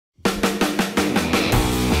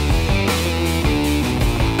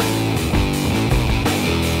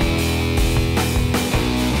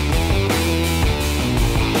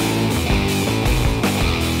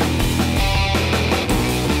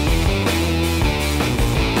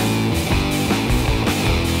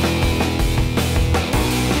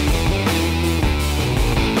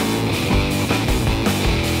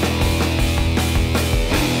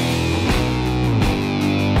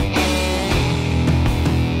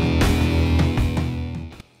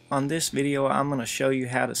On this video I'm going to show you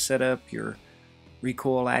how to set up your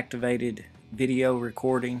recoil activated video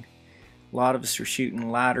recording. A lot of us are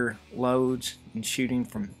shooting lighter loads and shooting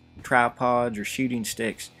from tripods or shooting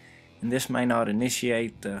sticks, and this may not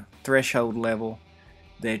initiate the threshold level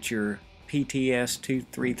that your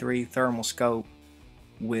PTS233 thermal scope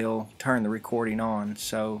will turn the recording on.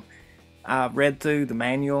 So I've read through the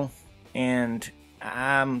manual, and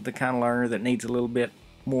I'm the kind of learner that needs a little bit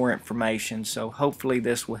more information, so hopefully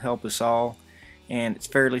this will help us all, and it's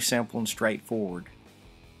fairly simple and straightforward.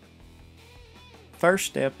 First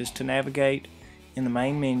step is to navigate in the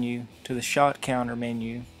main menu to the shot counter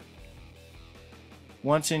menu.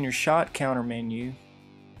 Once in your shot counter menu,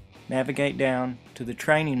 navigate down to the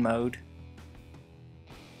training mode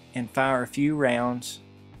and fire a few rounds.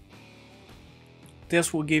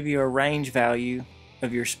 This will give you a range value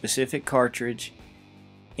of your specific cartridge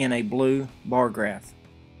in a blue bar graph.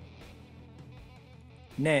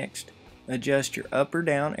 Next, adjust your up or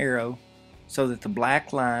down arrow so that the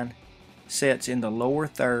black line sets in the lower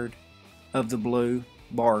third of the blue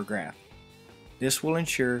bar graph. This will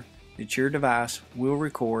ensure that your device will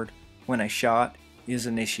record when a shot is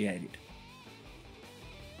initiated.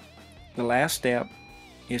 The last step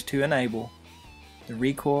is to enable the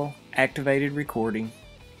recoil activated recording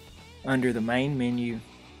under the main menu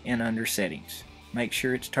and under settings. Make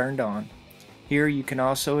sure it's turned on. Here you can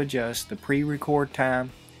also adjust the pre-record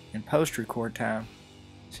time and post-record time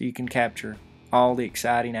so you can capture all the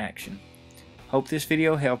exciting action. Hope this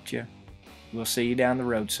video helped you. We'll see you down the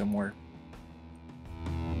road somewhere.